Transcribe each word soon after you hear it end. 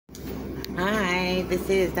This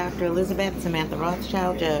is Dr. Elizabeth Samantha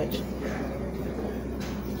Rothschild Judge.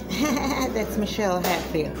 That's Michelle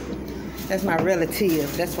Hatfield. That's my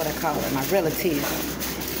relative. That's what I call her, my relative.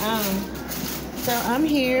 So I'm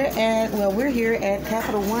here at, we're here at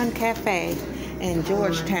Capital One Cafe in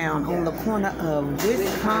Georgetown on the corner of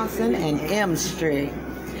Wisconsin and M Street.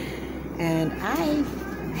 And I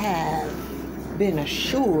have been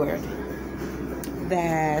assured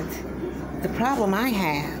that the problem I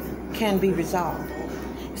have can be resolved.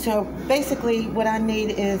 So basically what I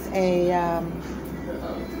need is I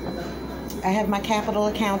have my capital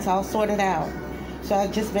accounts all sorted out. So I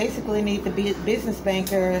just basically need the business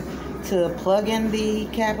banker to plug in the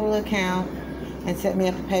capital account and set me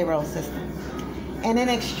up a payroll system. And in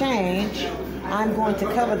exchange, I'm going to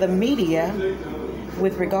cover the media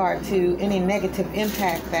with regard to any negative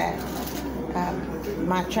impact that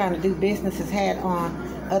my trying to do business has had on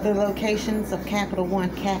other locations of Capital One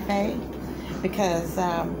Cafe, because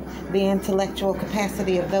the intellectual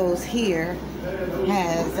capacity of those here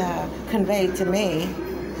has conveyed to me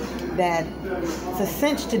that it's a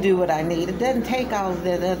cinch to do what I need. It doesn't take all of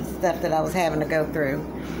the other stuff that I was having to go through.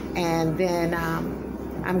 And then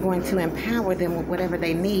I'm going to empower them with whatever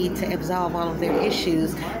they need to absolve all of their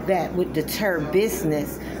issues that would deter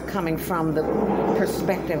business coming from the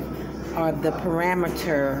perspective or the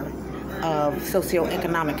parameter of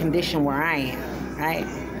socioeconomic condition where I am, right?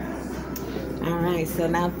 All right, so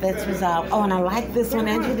now that's resolved. Oh, and I like this one,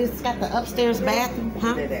 Andrew. This got the upstairs bathroom,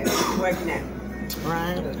 huh?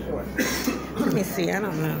 Right. Let me see, I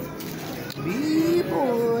don't know. Bee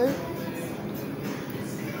boy.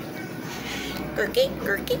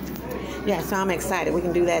 Gurky. Yeah, so I'm excited. We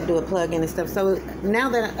can do that, do a plug-in and stuff. So now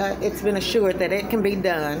that it's been assured that it can be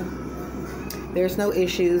done, there's no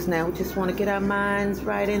issues now. We just want to get our minds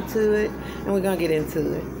right into it, and we're going to get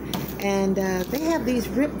into it. And they have these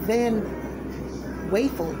Rip Van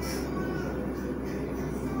Waffles,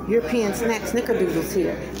 European snack snickerdoodles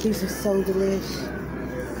here. These are so delish.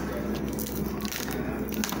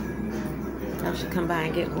 I should come by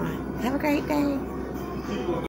and get one. Have a great day.